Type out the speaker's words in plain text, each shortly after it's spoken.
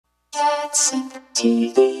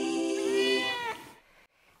TV.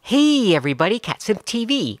 Hey everybody, CatSynth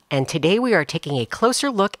TV, and today we are taking a closer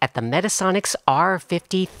look at the Metasonix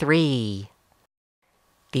R-53.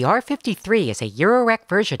 The R-53 is a Eurorack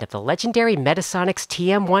version of the legendary Metasonix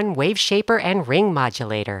TM1 waveshaper and ring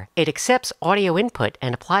modulator. It accepts audio input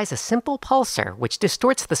and applies a simple pulsar, which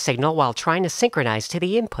distorts the signal while trying to synchronize to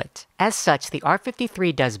the input. As such, the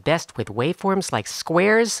R-53 does best with waveforms like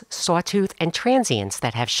squares, sawtooth, and transients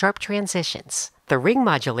that have sharp transitions. The ring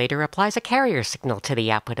modulator applies a carrier signal to the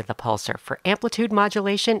output of the pulsar for amplitude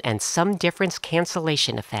modulation and some difference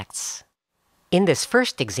cancellation effects. In this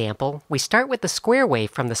first example, we start with the square wave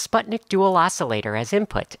from the Sputnik Dual Oscillator as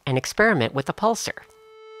input and experiment with the pulsar.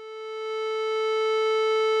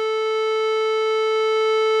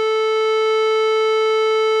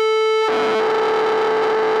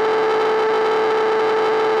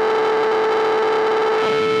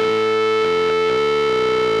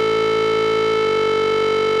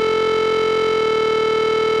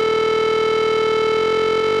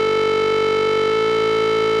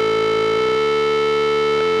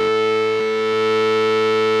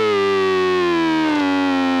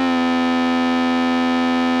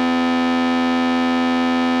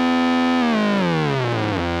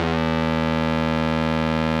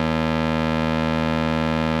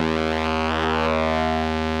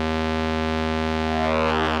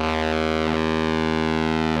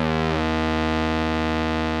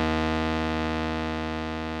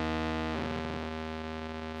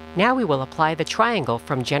 Now we will apply the triangle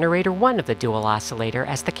from generator 1 of the dual oscillator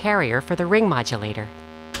as the carrier for the ring modulator.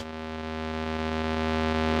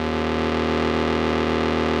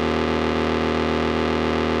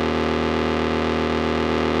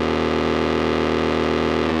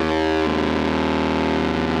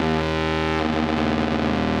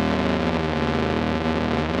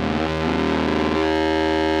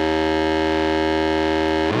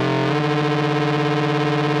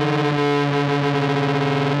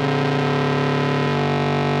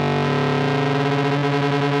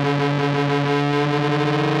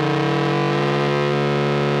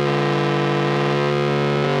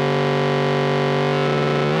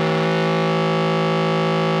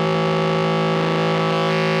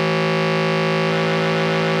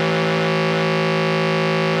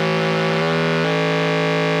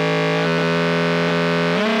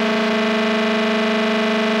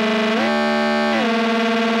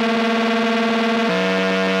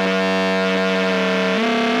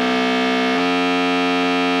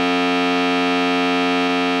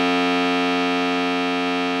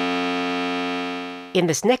 In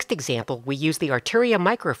this next example, we use the Arturia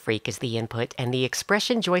MicroFreak as the input and the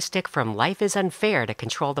expression joystick from Life is Unfair to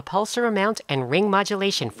control the pulsar amount and ring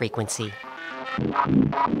modulation frequency.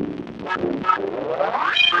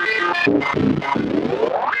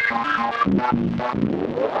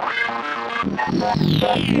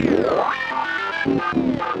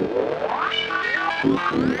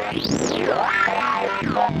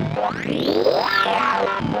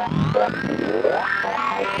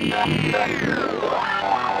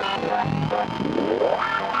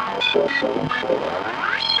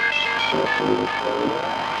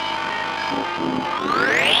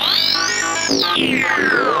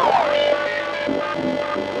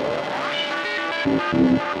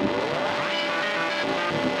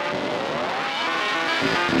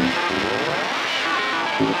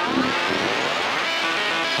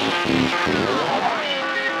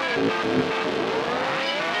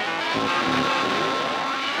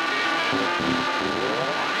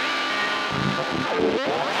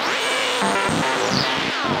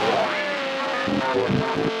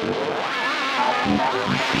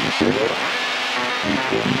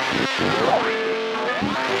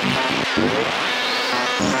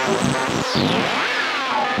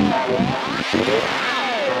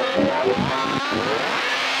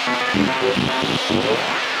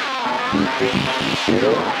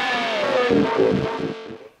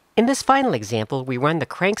 In this final example, we run the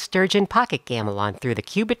crank Sturgeon pocket Gamelan through the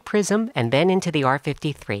qubit Prism and then into the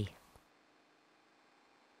R-53.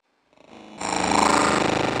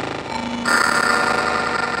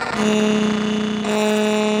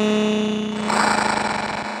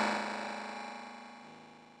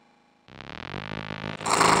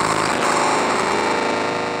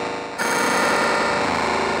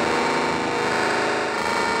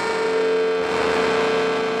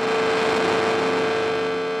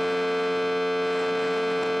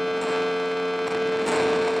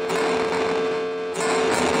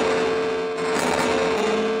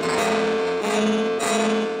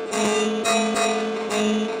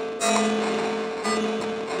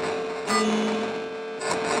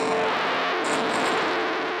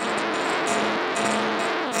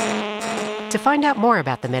 To find out more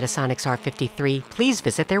about the Metasonix R-53, please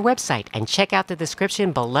visit their website and check out the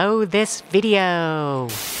description below this video.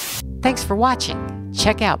 Thanks for watching.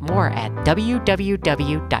 Check out more at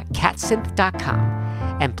www.catsynth.com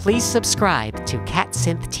and please subscribe to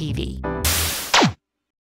CatSynth TV.